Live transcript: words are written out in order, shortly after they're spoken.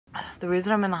The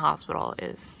reason I'm in the hospital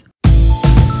is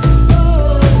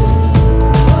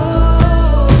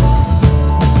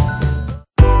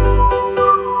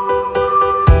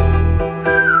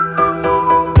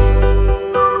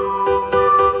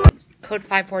code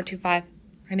 5425.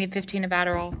 I need 15 of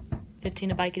Adderall, 15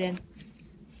 of Vicodin,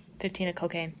 15 of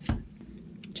cocaine.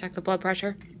 Check the blood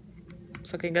pressure.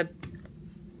 It's looking good.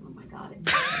 Oh my god.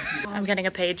 I'm getting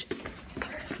a page.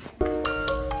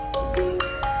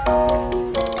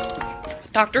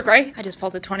 Dr. Gray, I just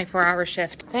pulled a 24-hour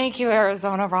shift. Thank you,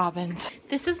 Arizona Robbins.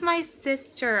 This is my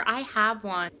sister. I have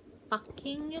one.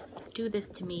 Fucking do this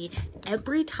to me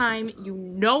every time you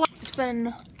know. It's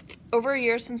been over a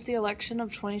year since the election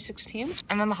of 2016.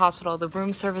 I'm in the hospital. The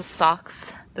room service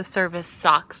sucks. The service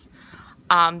sucks.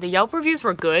 The Yelp reviews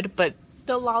were good, but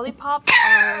The lollipops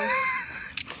are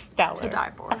stellar. to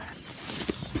die for. And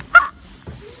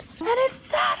it's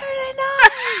Saturday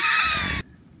night!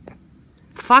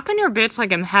 Fucking your bitch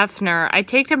like I'm Hefner. I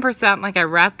take 10% like I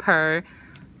rep her.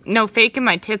 No faking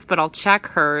my tits, but I'll check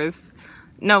hers.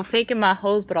 No faking my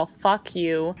hoes, but I'll fuck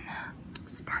you.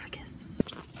 Spartacus.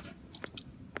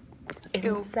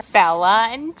 Ew. Bella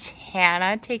and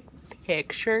Tana take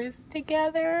pictures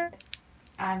together.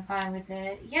 I'm fine with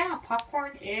it. Yeah,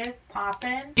 popcorn is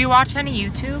popping. Do you watch any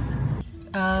YouTube?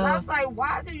 I was like,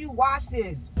 why do you watch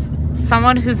this?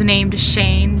 Someone who's named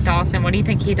Shane Dawson. What do you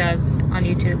think he does on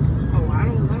YouTube? Oh, I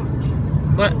don't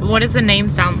know. What does the name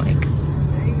sound like?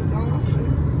 Shane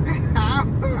Dawson.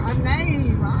 A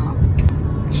name, huh?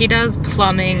 He does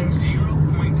plumbing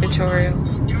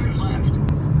tutorials.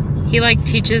 He like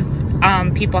teaches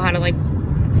people how to like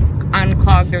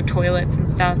unclog their toilets and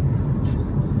stuff.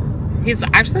 He's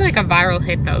actually like a viral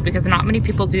hit though, because not many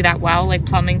people do that well. Like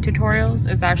plumbing tutorials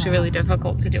is actually really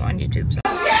difficult to do on YouTube. So.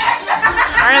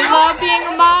 I love being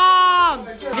a mom!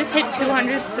 I just hit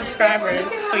 200 subscribers.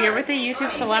 Oh, you're with a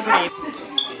YouTube celebrity.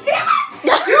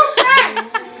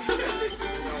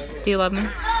 Do you love me?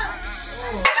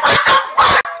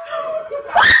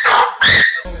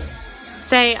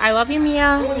 Say, I love you,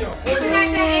 Mia.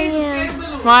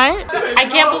 What? I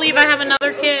can't believe I have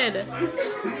another kid.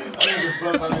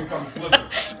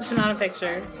 It's not a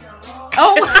picture.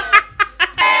 Oh!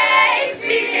 Hey,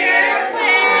 dear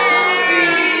Larry.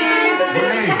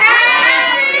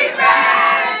 Happy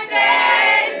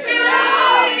birthday to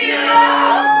you.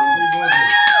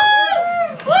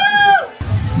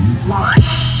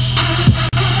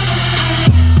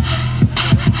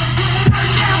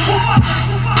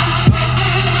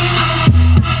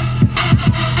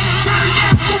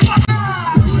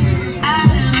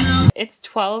 It's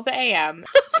 12 a.m.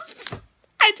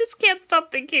 I just can't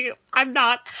stop thinking I'm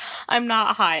not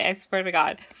high, I swear to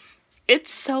God.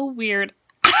 It's so weird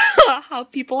how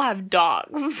people have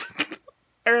dogs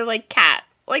or like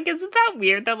cats. Like, isn't that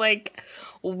weird that like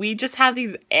we just have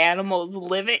these animals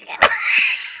living